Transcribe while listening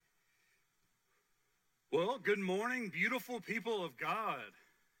Well, good morning, beautiful people of God.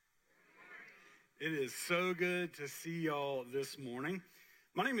 It is so good to see y'all this morning.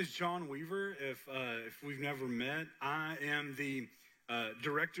 My name is John Weaver. If we've never met, I am the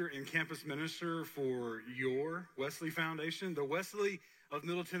director and campus minister for your Wesley Foundation. The Wesley of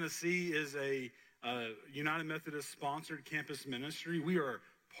Middle Tennessee is a United Methodist sponsored campus ministry. We are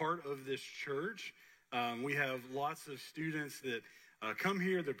part of this church. We have lots of students that come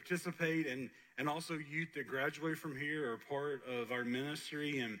here, that participate, and also youth that graduate from here are part of our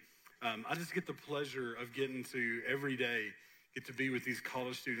ministry. And I just get the pleasure of getting to every day get to be with these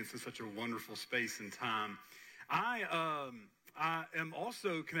college students in such a wonderful space and time. I am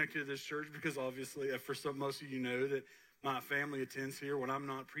also connected to this church because obviously, most of you know that my family attends here when I'm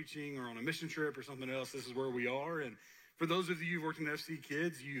not preaching or on a mission trip or something else. This is where we are. And for those of you who've worked in FC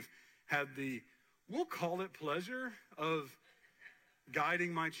Kids, you've had the, we'll call it pleasure of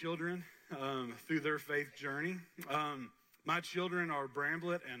guiding my children through their faith journey. My children are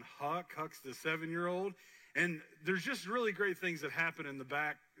Bramblet and Huck. Huck's the 7-year-old. And there's just really great things that happen in the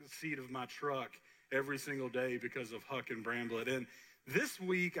back seat of my truck every single day because of Huck and Bramblet. And this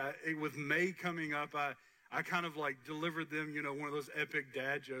week, with May coming up, I kind of like delivered them, one of those epic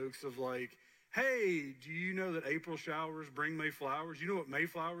dad jokes of like, hey, do you know that April showers bring May flowers? You know what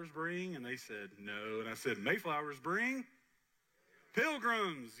Mayflowers bring? And they said, no. And I said, Mayflowers bring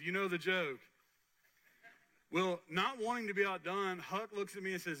pilgrims. You know the joke. Well, not wanting to be outdone, Huck looks at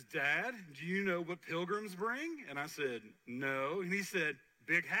me and says, Dad, do you know what pilgrims bring? And I said, no. And he said,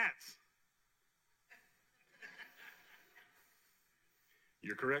 big hats.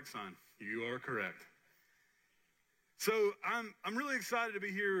 You're correct, son. You are correct. So I'm really excited to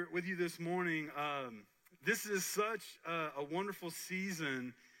be here with you this morning. This is such a wonderful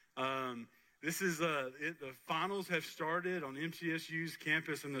season. The finals have started on MTSU's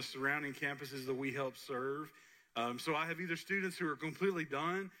campus and the surrounding campuses that we help serve. So I have either students who are completely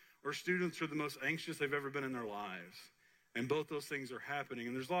done or students who are the most anxious they've ever been in their lives. And both those things are happening.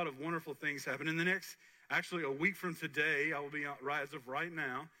 And there's a lot of wonderful things happening. In the next, actually a week from today, I will be, as of right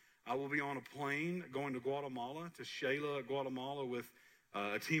now, I will be on a plane going to Guatemala, to Shela, Guatemala, with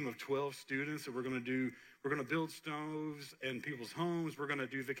a team of 12 students that we're going to build stoves in people's homes. We're going to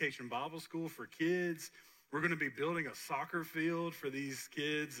do vacation Bible school for kids. We're going to be building a soccer field for these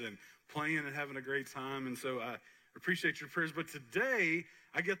kids and playing and having a great time. And so I appreciate your prayers. But today,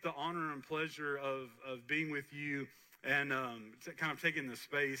 I get the honor and pleasure of being with you and kind of taking the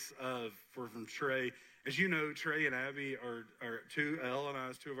space from Trey. As you know, Trey and Abby are two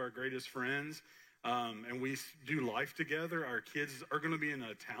of our greatest friends. And we do life together. Our kids are going to be in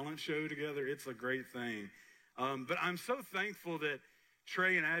a talent show together. It's a great thing. But I'm so thankful that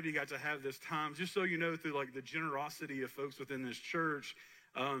Trey and Abby got to have this time. Just so you know, through like the generosity of folks within this church,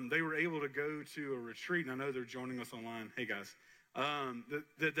 they were able to go to a retreat. And I know they're joining us online. Hey, guys.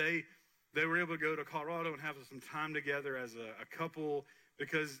 That they were able to go to Colorado and have some time together as a couple.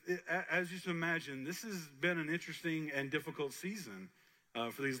 Because as you can imagine, this has been an interesting and difficult season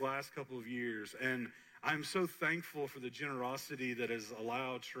for these last couple of years. And I'm so thankful for the generosity that has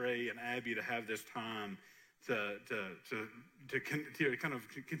allowed Trey and Abby to have this time to kind of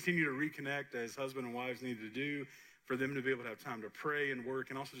continue to reconnect as husband and wives need to do, for them to be able to have time to pray and work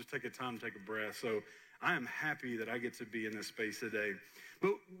and also just take a time to take a breath. So I am happy that I get to be in this space today.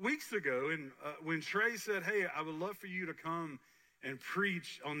 But weeks ago, and when Trey said, hey, I would love for you to come and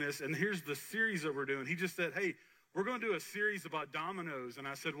preach on this, and here's the series that we're doing, he just said, hey, we're going to do a series about Domino's. And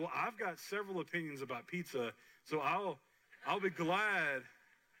I said, well, I've got several opinions about pizza, so I'll be glad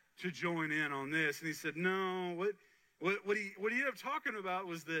to join in on this. And he said, no, what he ended up talking about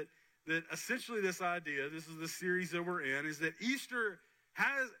was that essentially this idea, this is the series that we're in, is that Easter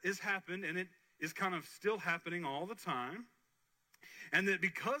has happened, and it is kind of still happening all the time. And that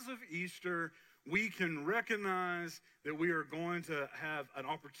because of Easter, we can recognize that we are going to have an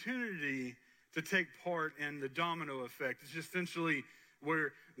opportunity to take part in the domino effect. It's essentially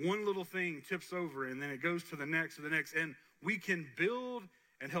where one little thing tips over and then it goes to the next and the next. And we can build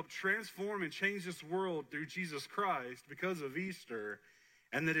and help transform and change this world through Jesus Christ because of Easter.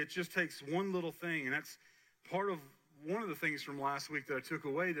 And that it just takes one little thing. And that's part of one of the things from last week that I took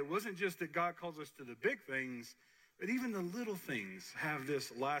away. That wasn't just that God calls us to the big things, but even the little things have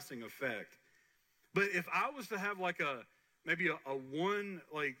this lasting effect. But if I was to have like maybe a one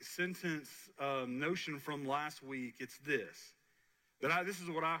sentence notion from last week, it's this. This is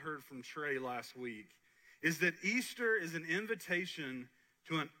what I heard from Trey last week, is that Easter is an invitation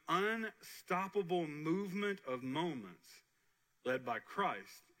to an unstoppable movement of moments led by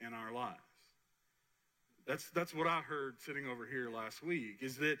Christ in our lives. That's what I heard sitting over here last week,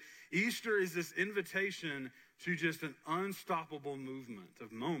 is that Easter is this invitation to just an unstoppable movement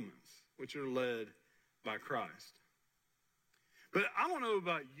of moments which are led by Christ. But I don't know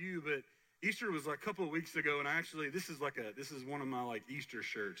about you, but Easter was like a couple of weeks ago, and this is one of my like Easter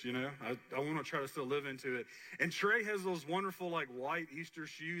shirts, you know? I want to try to still live into it. And Trey has those wonderful like white Easter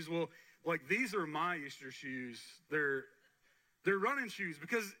shoes. Well, like these are my Easter shoes. They're running shoes,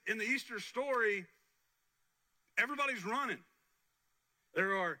 because in the Easter story, everybody's running.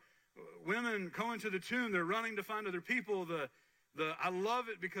 There are women going to the tomb. They're running to find other people. I love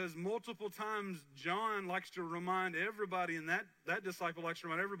it because multiple times John likes to remind everybody, and that disciple likes to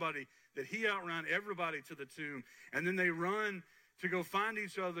remind everybody that he outran everybody to the tomb. And then they run to go find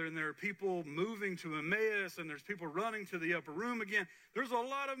each other, and there are people moving to Emmaus, and there's people running to the upper room again. There's a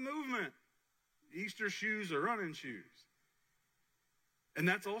lot of movement. Easter shoes are running shoes. And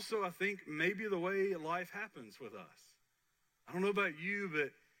that's also, I think, maybe the way life happens with us. I don't know about you,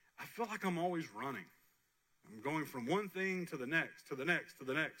 but I feel like I'm always running. I'm going from one thing to the next, to the next, to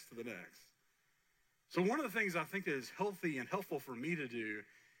the next, to the next. So one of the things I think that is healthy and helpful for me to do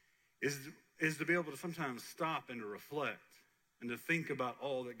is to be able to sometimes stop and to reflect and to think about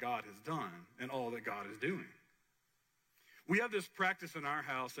all that God has done and all that God is doing. We have this practice in our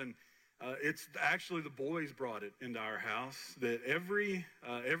house, and it's actually the boys brought it into our house, that every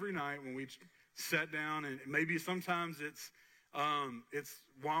night when we sat down, and maybe sometimes it's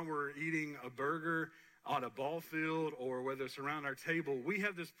while we're eating a burger on a ball field, or whether it's around our table, we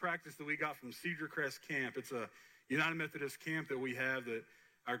have this practice that we got from Cedar Crest Camp. It's a United Methodist camp that we have that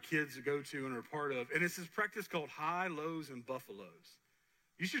our kids go to and are part of. And it's this practice called high, lows, and buffaloes.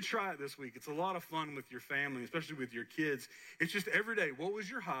 You should try it this week. It's a lot of fun with your family, especially with your kids. It's just every day, what was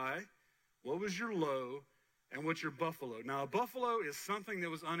your high? What was your low? And what's your buffalo? Now, a buffalo is something that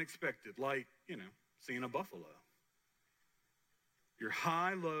was unexpected, like, seeing a buffalo. Your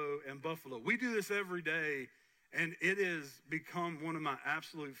high, low, and buffalo. We do this every day, and it has become one of my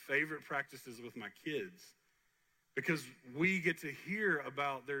absolute favorite practices with my kids, because we get to hear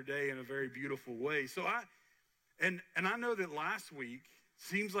about their day in a very beautiful way. So I know that last week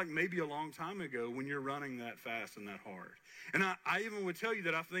seems like maybe a long time ago when you're running that fast and that hard. And I even would tell you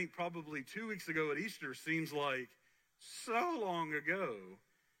that I think probably 2 weeks ago at Easter seems like so long ago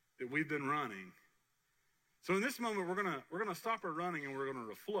that we've been running. So in this moment, we're gonna stop our running and we're gonna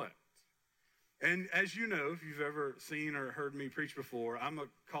reflect. And as you know, if you've ever seen or heard me preach before, I'm a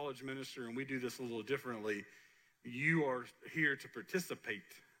college minister, and we do this a little differently. You are here to participate,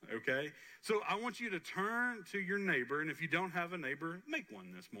 okay? So I want you to turn to your neighbor, and if you don't have a neighbor, make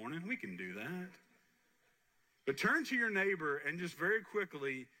one this morning. We can do that. But turn to your neighbor and just very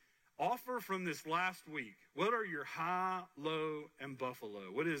quickly offer from this last week. What are your high, low, and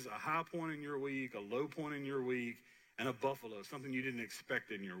buffalo? What is a high point in your week, a low point in your week, and a buffalo, something you didn't expect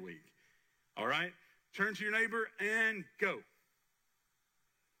in your week? All right? Turn to your neighbor and go.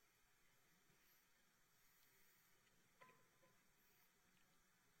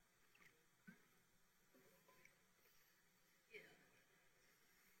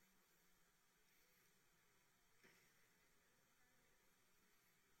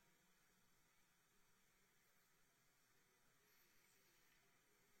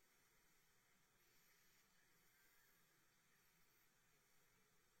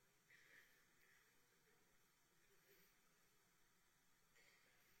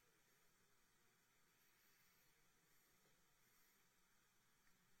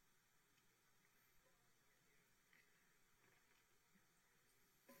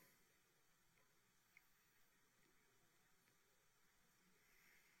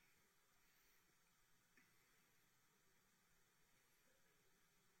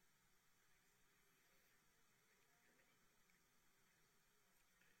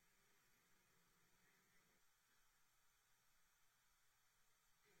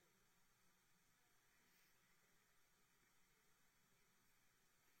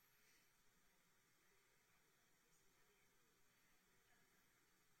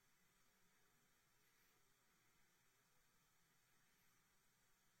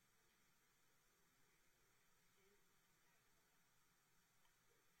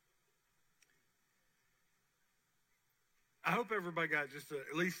 I hope everybody got just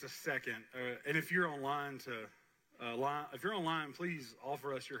at least a second. And if you're online, please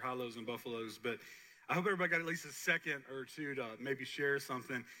offer us your high lows and buffaloes. But I hope everybody got at least a second or two to maybe share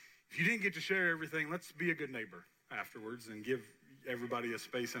something. If you didn't get to share everything, let's be a good neighbor afterwards and give everybody a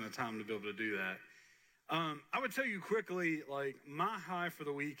space and a time to be able to do that. I would tell you quickly, like, my high for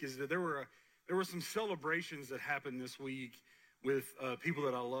the week is that there were some celebrations that happened this week with people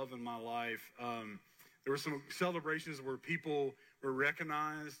that I love in my life. There were some celebrations where people were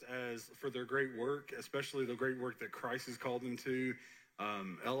recognized as for their great work, especially the great work that Christ has called them to.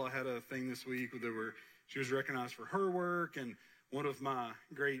 Ella had a thing this week where she was recognized for her work, and one of my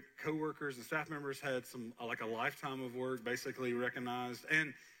great coworkers and staff members had a lifetime of work basically recognized.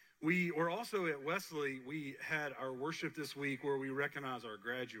 And we were also at Wesley, we had our worship this week where we recognize our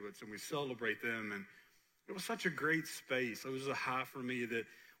graduates and we celebrate them. And it was such a great space. It was a high for me that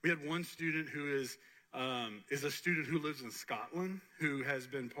we had one student who is a student who lives in Scotland, who has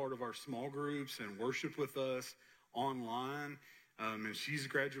been part of our small groups and worshiped with us online. And she's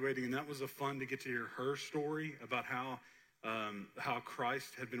graduating, and that was fun to get to hear her story about how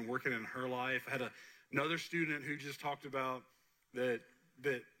Christ had been working in her life. I had another student who just talked about that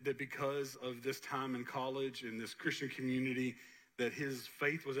because of this time in college and this Christian community, that his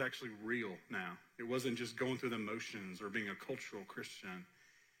faith was actually real now. It wasn't just going through the motions or being a cultural Christian.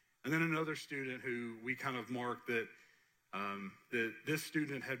 And then another student who we kind of marked that this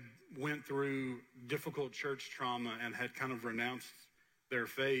student had went through difficult church trauma and had kind of renounced their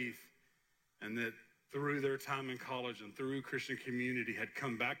faith, and that through their time in college and through Christian community had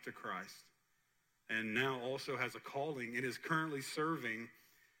come back to Christ, and now also has a calling and is currently serving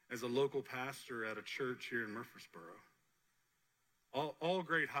as a local pastor at a church here in Murfreesboro. All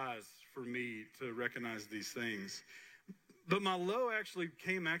great highs for me to recognize these things. But my low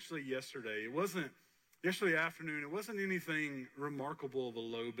came yesterday. It wasn't yesterday afternoon. It wasn't anything remarkable of a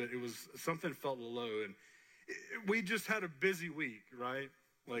low, but it was something felt low. And we just had a busy week, right?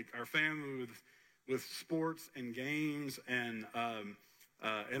 Like our family with sports and games and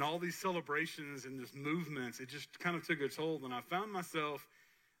all these celebrations and this movements. It just kind of took a toll. And I found myself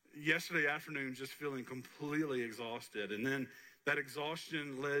yesterday afternoon just feeling completely exhausted. And then that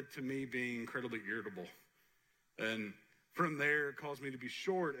exhaustion led to me being incredibly irritable. And from there, it caused me to be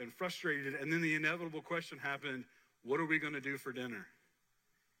short and frustrated. And then the inevitable question happened, what are we going to do for dinner?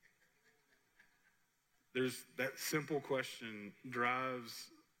 There's that simple question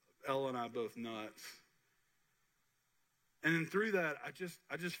drives Ella and I both nuts. And then through that,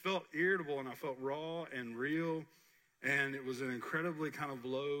 I just felt irritable, and I felt raw and real. And it was an incredibly kind of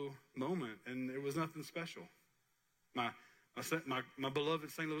low moment, and it was nothing special. My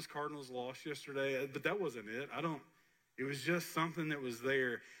beloved St. Louis Cardinals lost yesterday, but that wasn't it. It was just something that was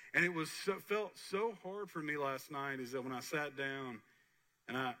there. And it felt so hard for me last night is that when I sat down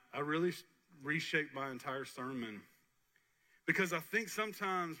and I really reshaped my entire sermon, because I think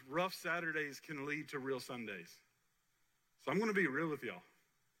sometimes rough Saturdays can lead to real Sundays. So I'm going to be real with y'all.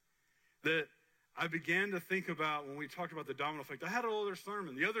 That I began to think about when we talked about the domino effect. I had an other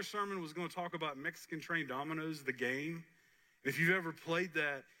sermon. The other sermon was going to talk about Mexican trained dominoes, the game. If you've ever played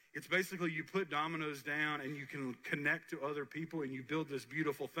that, it's basically you put dominoes down and you can connect to other people and you build this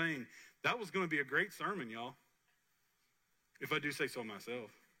beautiful thing. That was going to be a great sermon, y'all, if I do say so myself.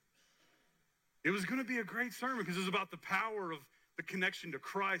 It was going to be a great sermon because it was about the power of the connection to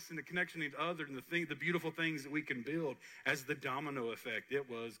Christ and the connection to others and the beautiful things that we can build as the domino effect. It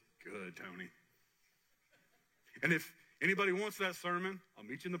was good, Tony. And if anybody wants that sermon, I'll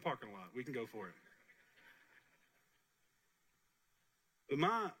meet you in the parking lot. We can go for it. But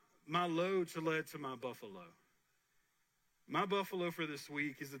my low led to my buffalo. My buffalo for this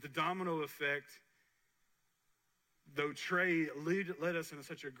week is that the domino effect, though Trey led us in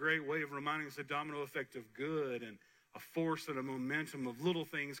such a great way of reminding us the domino effect of good and a force and a momentum of little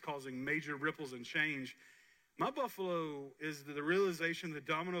things causing major ripples and change, my buffalo is the realization the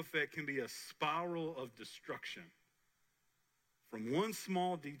domino effect can be a spiral of destruction. From one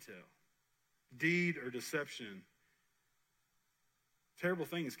small detail, deed, or deception, terrible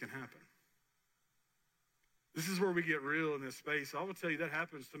things can happen. This is where we get real in this space. I will tell you that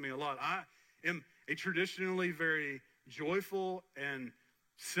happens to me a lot. I am a traditionally very joyful and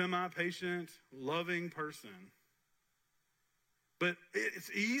semi-patient, loving person. But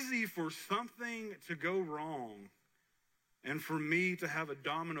it's easy for something to go wrong and for me to have a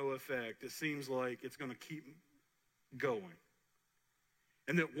domino effect. It seems like it's going to keep going.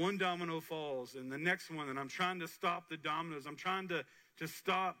 And that one domino falls and the next one, and I'm trying to stop the dominoes. I'm trying to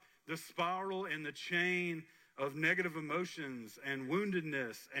stop the spiral and the chain of negative emotions and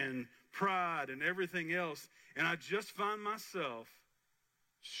woundedness and pride and everything else. And I just find myself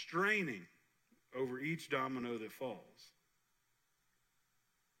straining over each domino that falls.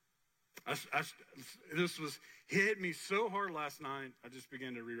 This hit me so hard last night, I just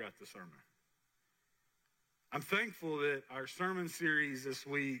began to rewrite the sermon. I'm thankful that our sermon series this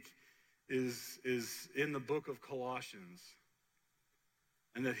week is in the book of Colossians.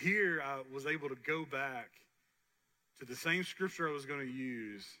 And that here I was able to go back to the same scripture I was going to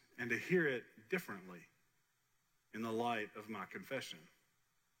use and to hear it differently in the light of my confession.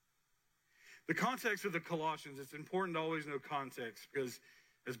 The context of the Colossians, it's important to always know context because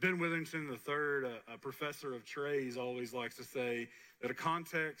as Ben Witherington III, a professor of trades, always likes to say that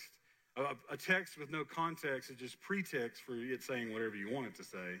a text with no context is just pretext for it saying whatever you want it to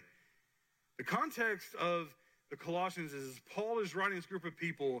say. The context of the Colossians is Paul is writing this group of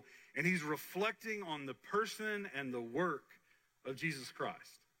people and he's reflecting on the person and the work of Jesus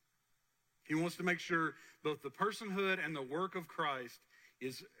Christ. He wants to make sure both the personhood and the work of Christ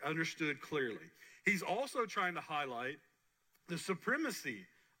is understood clearly. He's also trying to highlight the supremacy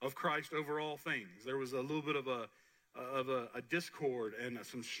of Christ over all things. There was a little bit of a discord and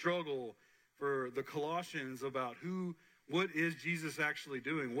some struggle for the Colossians about what is Jesus actually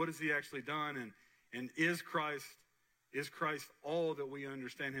doing? What has he actually done? And is Christ all that we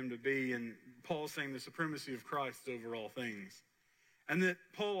understand him to be? And Paul's saying the supremacy of Christ over all things. And that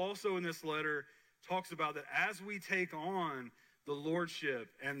Paul also in this letter talks about that as we take on the lordship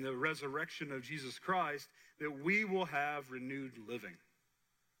and the resurrection of Jesus Christ, that we will have renewed living.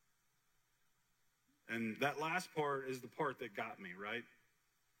 And that last part is the part that got me, right?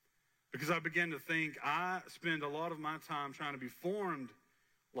 Because I began to think, I spend a lot of my time trying to be formed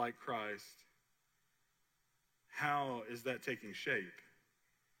like Christ. How is that taking shape?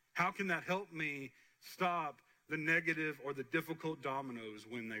 How can that help me stop the negative or the difficult dominoes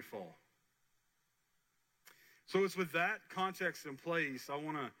when they fall? So it's with that context in place, I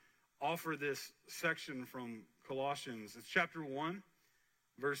want to offer this section from Colossians. It's chapter 1,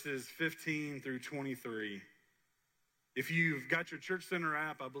 verses 15 through 23. If you've got your Church Center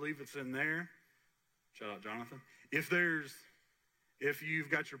app, I believe it's in there. Shout out, Jonathan. If you've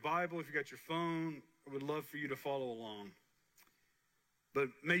got your Bible, if you've got your phone, I would love for you to follow along. But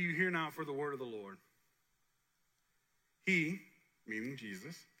may you hear now for the word of the Lord. He, meaning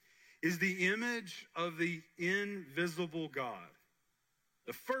Jesus, is the image of the invisible God,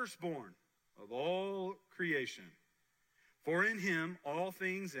 the firstborn of all creation. For in him all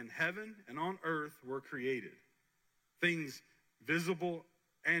things in heaven and on earth were created, things visible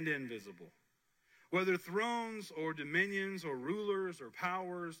and invisible. Whether thrones or dominions or rulers or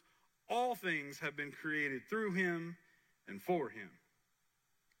powers, all things have been created through him and for him.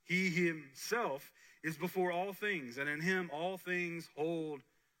 He himself is before all things, and in him all things hold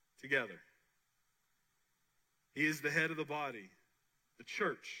together. He is the head of the body, the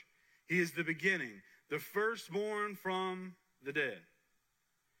church. He is the beginning, the firstborn from the dead,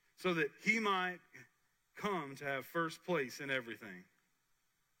 so that he might come to have first place in everything.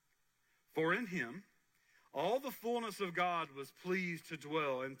 For in him all the fullness of God was pleased to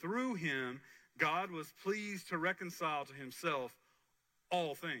dwell, and through him God was pleased to reconcile to himself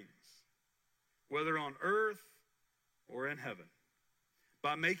all things, whether on earth or in heaven,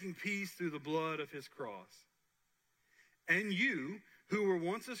 by making peace through the blood of his cross. And you, who were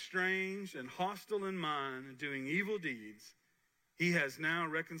once estranged and hostile in mind, doing evil deeds, he has now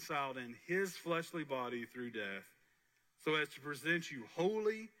reconciled in his fleshly body through death, so as to present you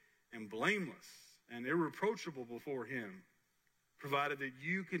holy and blameless and irreproachable before him, provided that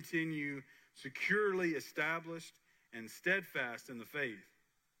you continue securely established and steadfast in the faith,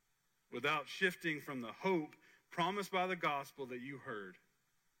 without shifting from the hope promised by the gospel that you heard,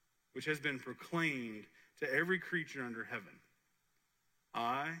 which has been proclaimed to every creature under heaven.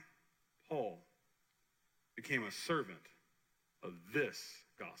 I, Paul, became a servant of this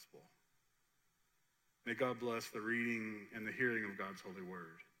gospel. May God bless the reading and the hearing of God's holy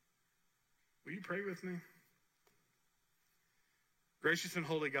word. Will you pray with me? Gracious and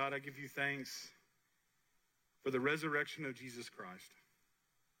holy God, I give you thanks for the resurrection of Jesus Christ.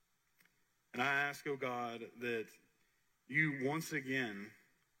 And I ask, oh God, that you once again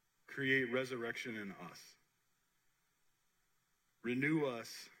create resurrection in us. Renew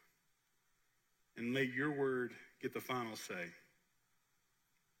us and let your word get the final say.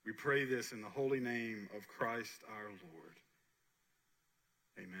 We pray this in the holy name of Christ our Lord.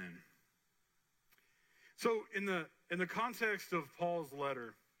 Amen. So in the context of Paul's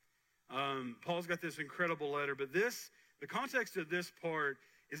letter, Paul's got this incredible letter, but the context of this part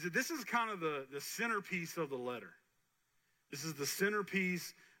is that this is kind of the centerpiece of the letter. This is the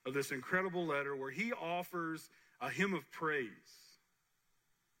centerpiece of this incredible letter where he offers a hymn of praise.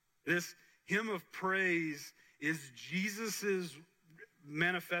 This hymn of praise is Jesus's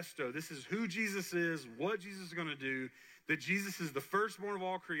manifesto. This is who Jesus is, what Jesus is going to do, that Jesus is the firstborn of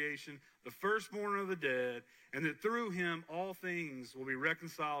all creation, the firstborn of the dead, and that through him all things will be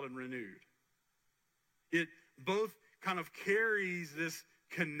reconciled and renewed. It both kind of carries this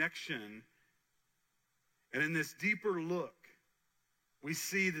connection and in this deeper look we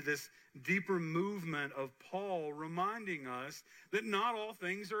see that this deeper movement of Paul reminding us that not all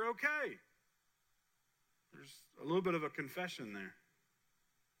things are okay. There's a little bit of a confession there.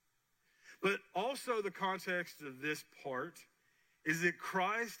 But also the context of this part is that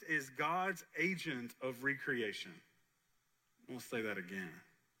Christ is God's agent of recreation. I'll say that again.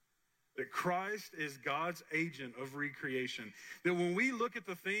 That Christ is God's agent of recreation. That when we look at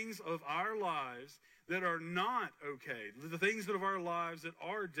the things of our lives that are not okay, the things of our lives that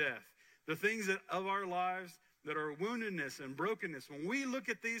are death, the things of our lives that are woundedness and brokenness, when we look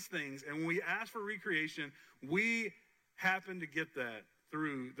at these things and we ask for recreation, we happen to get that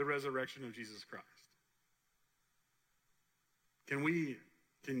through the resurrection of Jesus Christ.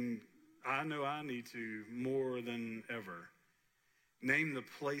 I know I need to, more than ever, name the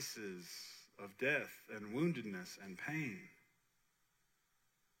places of death and woundedness and pain.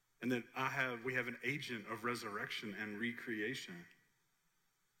 And that we have an agent of resurrection and recreation.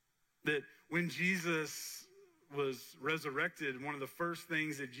 That when Jesus was resurrected, one of the first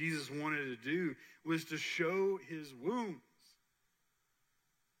things that Jesus wanted to do was to show his wounds.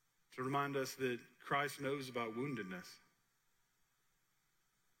 To remind us that Christ knows about woundedness.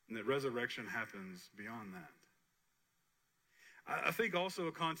 And that resurrection happens beyond that. I think also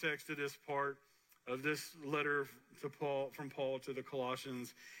a context to this part of this letter from Paul to the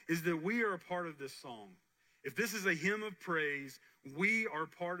Colossians is that we are a part of this song. If this is a hymn of praise, we are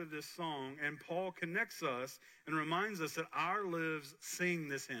part of this song, and Paul connects us and reminds us that our lives sing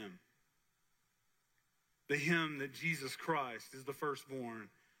this hymn. The hymn that Jesus Christ is the firstborn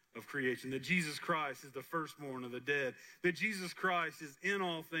of creation, that Jesus Christ is the firstborn of the dead, that Jesus Christ is in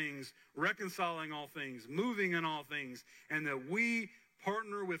all things, reconciling all things, moving in all things, and that we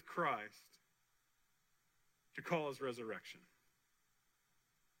partner with Christ to cause resurrection.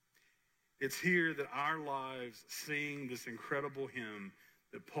 It's here that our lives sing this incredible hymn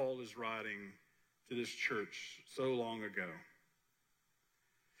that Paul is writing to this church so long ago.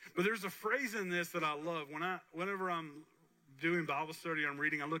 But there's a phrase in this that I love. Whenever I'm doing Bible study, I'm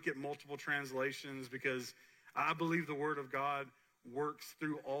reading, I look at multiple translations because I believe the Word of God works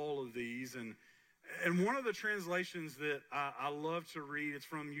through all of these. And one of the translations that I love to read, it's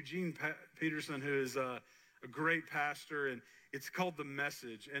from Eugene Peterson, who is a great pastor, and it's called The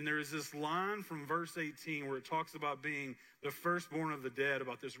Message. And there is this line from verse 18 where it talks about being the firstborn of the dead,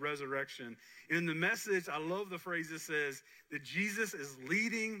 about this resurrection. And in The Message, I love the phrase that says that Jesus is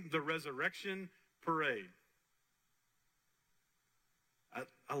leading the resurrection parade.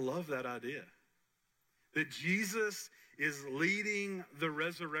 I love that idea. That Jesus is leading the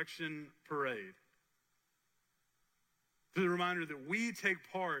resurrection parade. The reminder that we take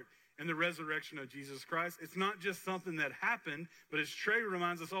part in the resurrection of Jesus Christ. It's not just something that happened, but as Trey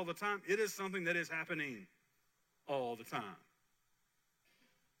reminds us all the time, it is something that is happening all the time.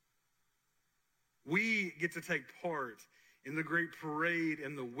 We get to take part in the great parade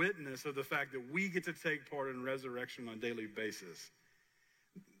and the witness of the fact that we get to take part in resurrection on a daily basis.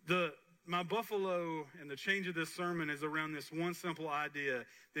 My buffalo and the change of this sermon is around this one simple idea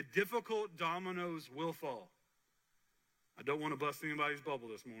that difficult dominoes will fall. I don't want to bust anybody's bubble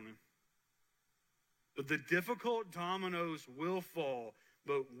this morning. But the difficult dominoes will fall,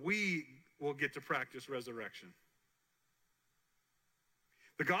 but we will get to practice resurrection.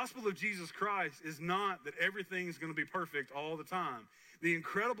 The gospel of Jesus Christ is not that everything is going to be perfect all the time. The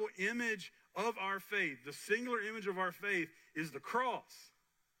incredible image of our faith, the singular image of our faith, is the cross.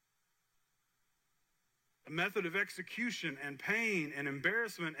 A method of execution and pain and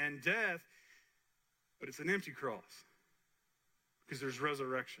embarrassment and death, but it's an empty cross because there's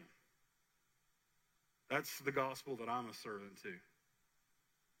resurrection. That's the gospel that I'm a servant to.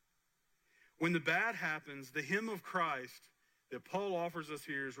 When the bad happens, the hymn of Christ that Paul offers us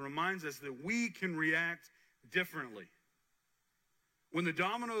here reminds us that we can react differently. When the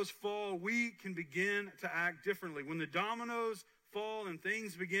dominoes fall, we can begin to act differently. When the dominoes fall and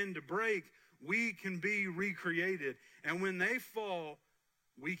things begin to break, we can be recreated. And when they fall,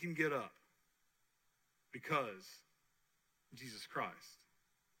 we can get up because of Jesus Christ.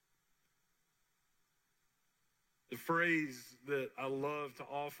 The phrase that I love to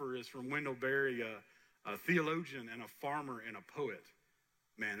offer is from Wendell Berry, a theologian and a farmer and a poet.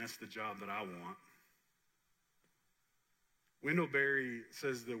 Man, that's the job that I want. Wendell Berry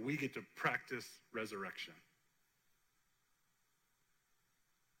says that we get to practice resurrection.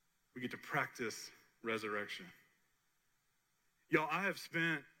 We get to practice resurrection. Y'all, I have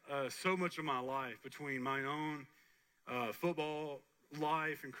spent so much of my life between my own football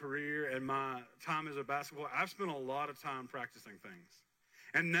life and career and my time as a basketball. I've spent a lot of time practicing things.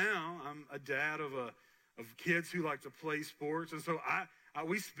 And now I'm a dad of of kids who like to play sports. And so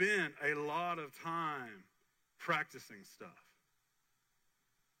we spend a lot of time practicing stuff.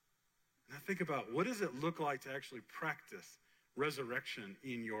 And I think about, what does it look like to actually practice resurrection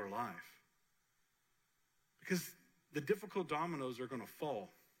in your life? Because the difficult dominoes are going to fall.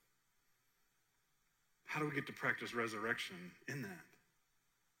 How do we get to practice resurrection in that?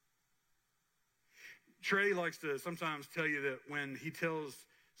 Trey likes to sometimes tell you that when he tells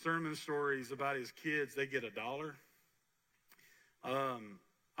sermon stories about his kids, they get $1. I'm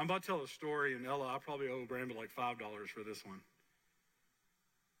about to tell a story, and Ella, I probably owe Bramble like $5 for this one.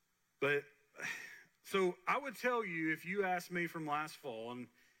 But so I would tell you, if you asked me from last fall, and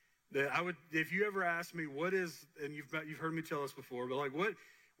that if you ever asked me what is, and you've heard me tell this before, but like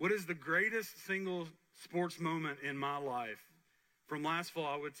what is the greatest single sports moment in my life from last fall,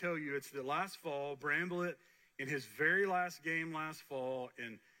 I would tell you it's that last fall, Bramblett, in his very last game last fall,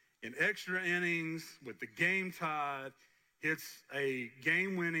 in extra innings with the game tied, hits a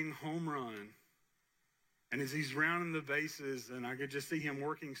game-winning home run. And as he's rounding the bases, and I could just see him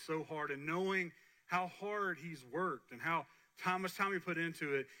working so hard and knowing how hard he's worked and how much time he put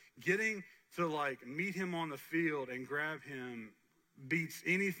into it, getting to like meet him on the field and grab him beats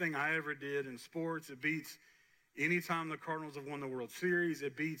anything I ever did in sports. It beats any time the Cardinals have won the World Series.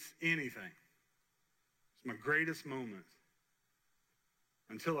 It beats anything. It's my greatest moment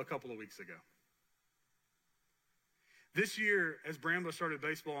until a couple of weeks ago. This year, as Bramble started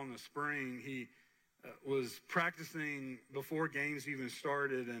baseball in the spring, he was practicing before games even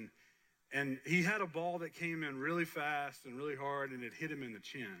started, and he had a ball that came in really fast and really hard, and it hit him in the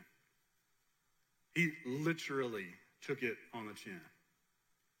chin. He literally took it on the chin.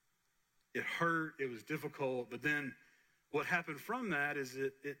 It hurt, it was difficult, but then what happened from that is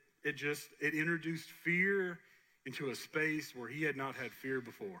it introduced fear into a space where he had not had fear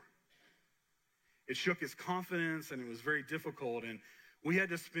before. It shook his confidence, and it was very difficult, and we had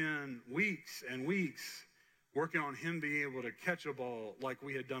to spend weeks and weeks working on him being able to catch a ball like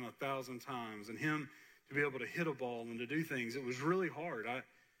we had done 1,000 times, and him to be able to hit a ball and to do things. It was really hard.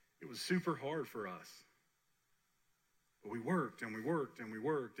 It was super hard for us. But we worked and we worked and we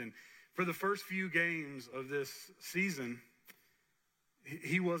worked. And for the first few games of this season,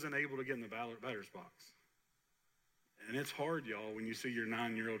 he wasn't able to get in the batter's box. And it's hard, y'all, when you see your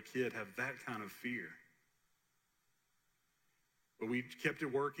 9-year-old kid have that kind of fear. But we kept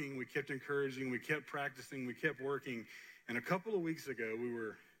it working, we kept encouraging, we kept practicing, we kept working. And a couple of weeks ago, we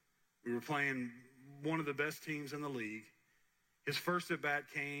were playing one of the best teams in the league. His first at-bat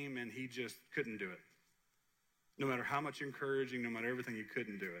came, and he just couldn't do it. No matter how much encouraging, no matter everything, he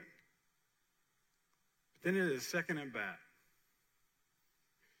couldn't do it. But then at his second at-bat,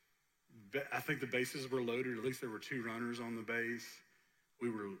 I think the bases were loaded. At least there were 2 runners on the base. We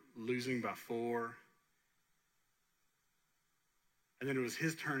were losing by 4. And then it was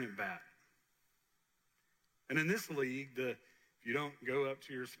his turn at bat. And in this league, if you don't go up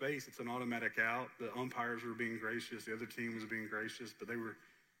to your space, it's an automatic out. The umpires were being gracious. The other team was being gracious. But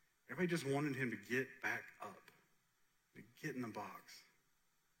everybody just wanted him to get back up, to get in the box.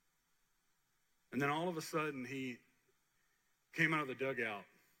 And then all of a sudden, he came out of the dugout.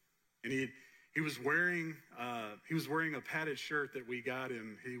 And he was wearing a padded shirt that we got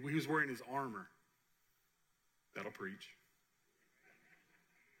him. He was wearing his armor. That'll preach.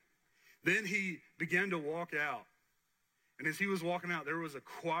 Then he began to walk out. And as he was walking out, there was a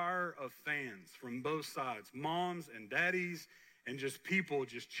choir of fans from both sides, moms and daddies, and just people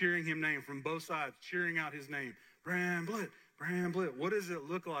just cheering him name from both sides, cheering out his name. Bramblett, Bramblett. What does it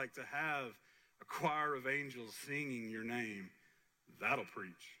look like to have a choir of angels singing your name? That'll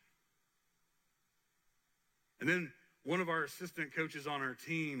preach. And then one of our assistant coaches on our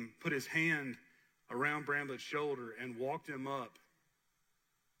team put his hand around Bramblett's shoulder and walked him up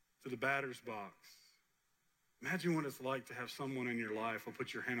to the batter's box. Imagine what it's like to have someone in your life who will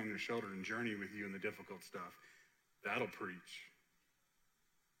put your hand on your shoulder and journey with you in the difficult stuff. That'll preach.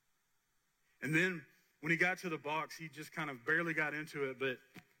 And then when he got to the box, he just kind of barely got into it, but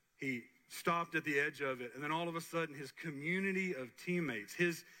he stopped at the edge of it. And then all of a sudden, his community of teammates,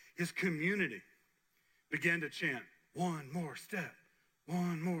 his community began to chant, "One more step,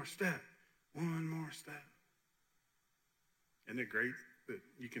 one more step, one more step." Isn't it great that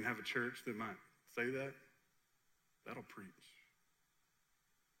you can have a church that might say that? That'll preach.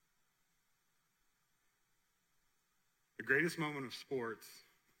 The greatest moment of sports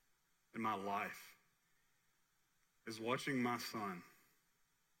in my life is watching my son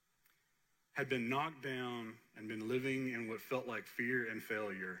had been knocked down and been living in what felt like fear and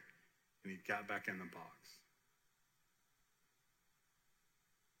failure, and he got back in the box.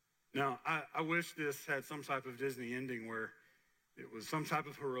 Now, I wish this had some type of Disney ending where it was some type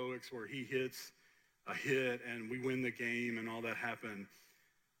of heroics where he hits a hit and we win the game and all that happened.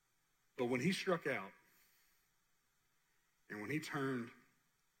 But when he struck out and when he turned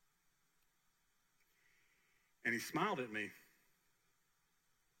and he smiled at me,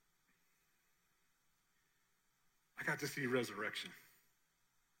 I got to see resurrection.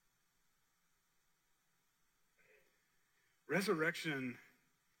 Resurrection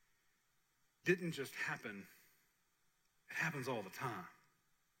didn't just happen. It happens all the time.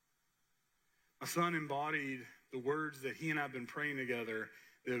 My son embodied the words that he and I have been praying together,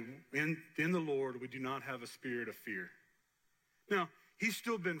 that in the Lord we do not have a spirit of fear. Now, he's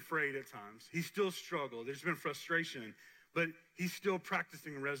still been afraid at times. He's still struggled. There's been frustration, but he's still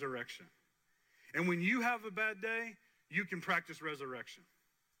practicing resurrection. And when you have a bad day, you can practice resurrection.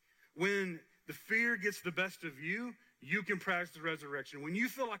 When the fear gets the best of you, you can practice resurrection. When you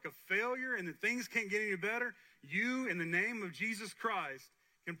feel like a failure and that things can't get any better, you, in the name of Jesus Christ,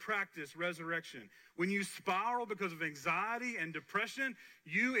 can practice resurrection. When you spiral because of anxiety and depression,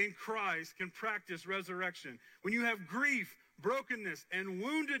 you in Christ can practice resurrection. When you have grief, brokenness, and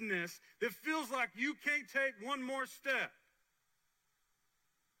woundedness that feels like you can't take one more step,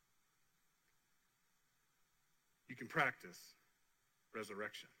 you can practice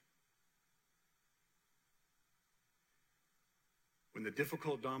resurrection. When the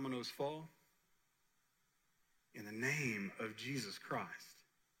difficult dominoes fall, in the name of Jesus Christ,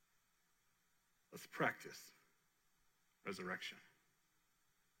 let's practice resurrection.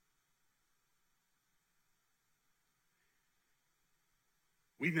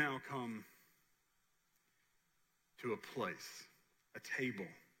 We now come to a place, a table,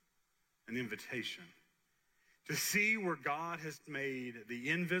 an invitation to see where God has made the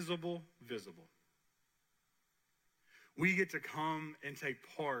invisible visible. We get to come and take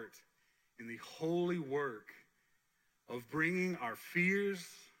part in the holy work of bringing our fears,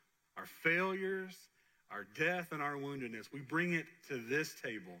 our failures, our death, and our woundedness. We bring it to this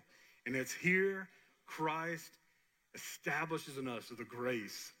table, and it's here Christ establishes in us the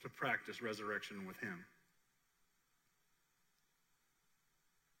grace to practice resurrection with him.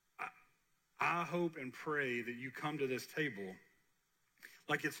 I hope and pray that you come to this table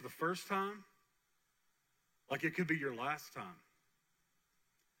like it's the first time, like it could be your last time.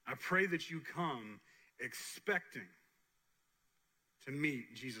 I pray that you come expecting to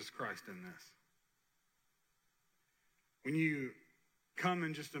meet Jesus Christ in this. When you come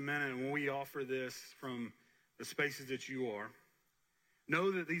in just a minute, when we offer this from the spaces that you are, know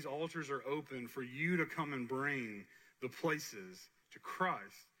that these altars are open for you to come and bring the places to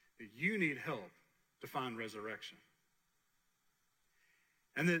Christ that you need help to find resurrection.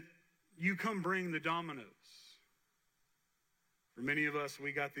 And that you come bring the dominoes. For many of us,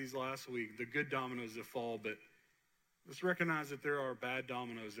 we got these last week, the good dominoes that fall, but let's recognize that there are bad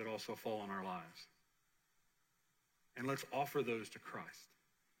dominoes that also fall in our lives. And let's offer those to Christ.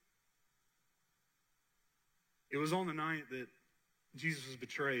 It was on the night that Jesus was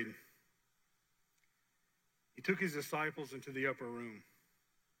betrayed. He took his disciples into the upper room.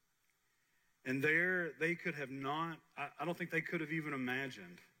 And there they could have not, I don't think they could have even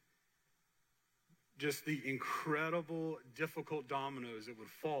imagined just the incredible, difficult dominoes that would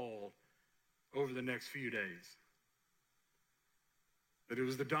fall over the next few days. That it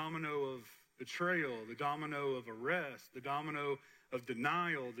was the domino of betrayal, the domino of arrest, the domino of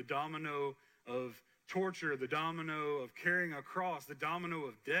denial, the domino of torture, the domino of carrying a cross, the domino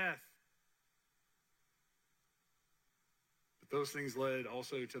of death. But those things led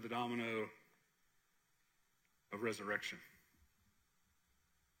also to the domino of resurrection.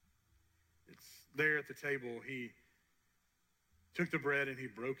 It's there at the table, he took the bread and he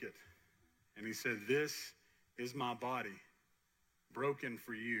broke it. And he said, "This is my body, broken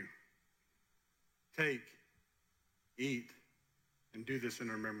for you. Take, eat, and do this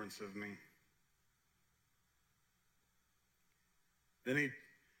in remembrance of me." Then he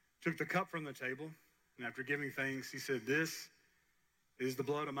took the cup from the table, and after giving thanks, he said, "This is the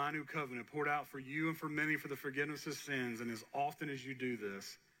blood of my new covenant, poured out for you and for many for the forgiveness of sins. And as often as you do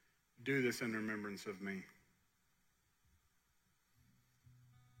this in remembrance of me."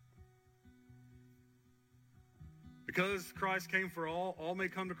 Because Christ came for all may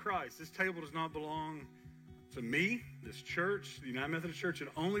come to Christ. This table does not belong to me, this church, the United Methodist Church. It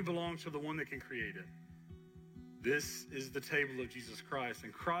only belongs to the one that can create it. This is the table of Jesus Christ,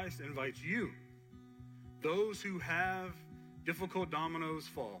 and Christ invites you, those who have difficult dominoes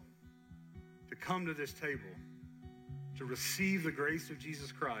fall, to come to this table, to receive the grace of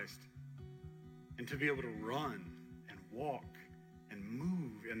Jesus Christ, and to be able to run and walk and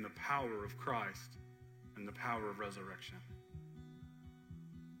move in the power of Christ and the power of resurrection.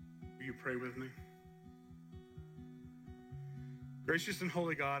 Will you pray with me? Gracious and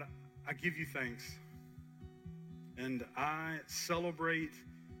holy God, I give you thanks. And I celebrate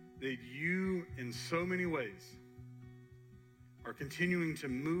that you, in so many ways, are continuing to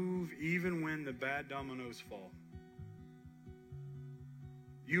move even when the bad dominoes fall.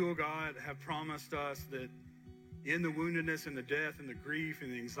 You, oh God, have promised us that in the woundedness and the death and the grief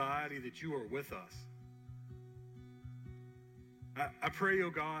and the anxiety that you are with us. I pray,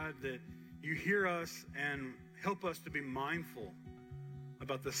 oh God, that you hear us and help us to be mindful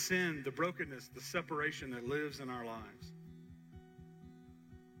about the sin, the brokenness, the separation that lives in our lives.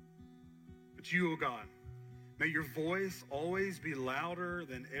 But you, oh God, may your voice always be louder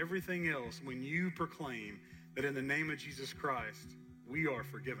than everything else when you proclaim that in the name of Jesus Christ, we are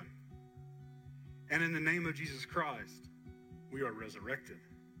forgiven. And in the name of Jesus Christ, we are resurrected.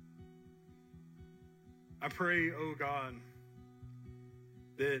 I pray, oh God,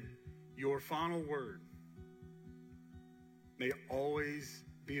 that your final word may always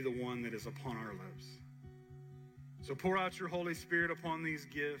be the one that is upon our lips. So pour out your Holy Spirit upon these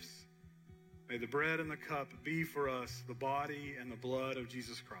gifts. May the bread and the cup be for us the body and the blood of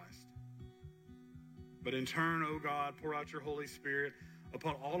Jesus Christ. But in turn, oh God, pour out your Holy Spirit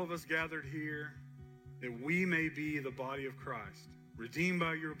upon all of us gathered here, that we may be the body of Christ, redeemed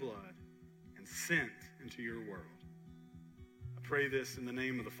by your blood and sent into your world. I pray this in the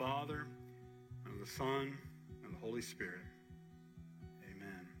name of the Father, and of the Son, and the Holy Spirit.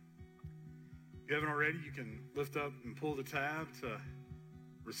 Amen. If you haven't already, you can lift up and pull the tab to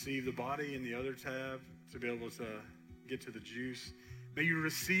receive the body, and the other tab to be able to get to the juice. May you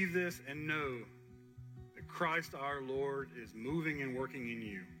receive this and know that Christ our Lord is moving and working in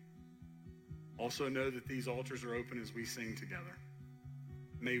you. Also know that these altars are open as we sing together.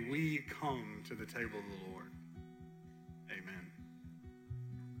 May we come to the table of the Lord.